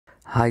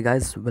Hi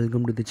guys,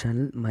 welcome to the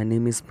channel. My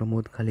name is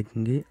Pramod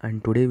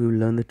and today we will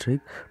learn the trick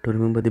to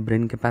remember the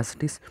brain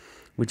capacities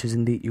which is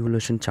in the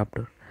evolution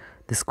chapter.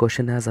 This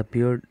question has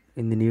appeared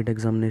in the Neet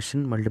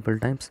examination multiple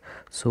times,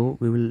 so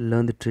we will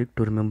learn the trick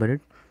to remember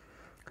it.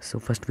 So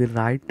first we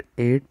write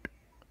 8,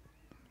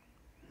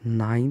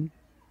 9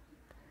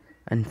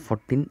 and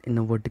 14 in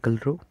a vertical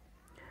row,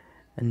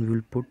 and we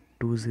will put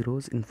 2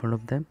 zeros in front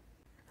of them,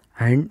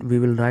 and we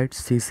will write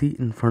cc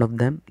in front of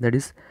them, that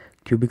is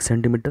cubic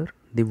centimeter,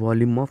 the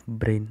volume of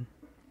brain.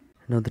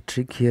 Now the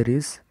trick here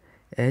is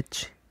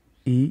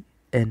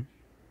HEN,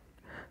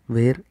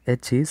 where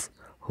H is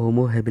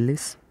Homo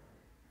habilis,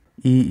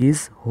 E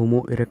is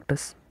Homo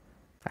erectus,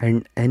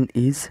 and N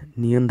is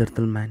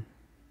Neanderthal man.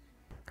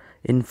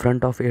 In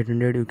front of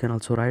 800 you can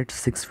also write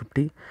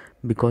 650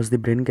 because the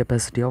brain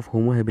capacity of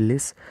Homo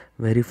habilis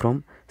vary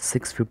from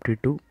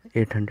 650 to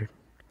 800.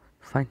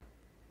 Fine.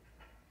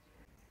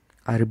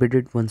 I repeat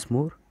it once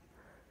more.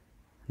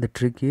 The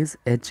trick is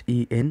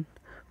HEN,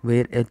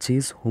 where H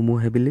is Homo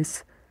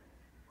habilis,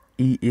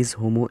 E is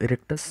Homo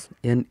erectus,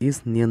 N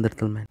is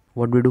Neanderthal man.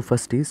 What we do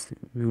first is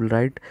we will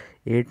write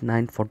 8,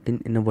 9,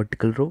 14 in a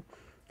vertical row,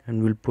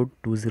 and we'll put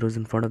 2 zeros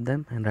in front of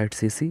them and write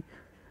CC,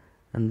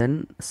 and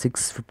then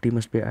 650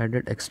 must be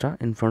added extra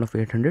in front of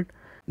 800.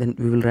 Then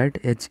we will write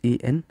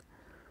HEN,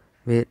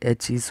 where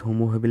H is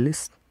Homo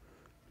habilis,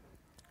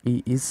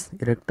 E is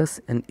erectus,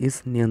 N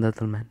is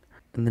Neanderthal man.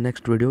 In the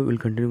next video we will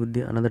continue with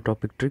the another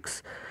topic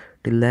tricks.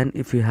 Till then,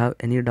 if you have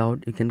any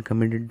doubt, you can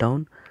comment it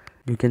down.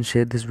 You can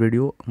share this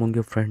video among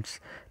your friends.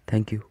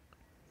 Thank you.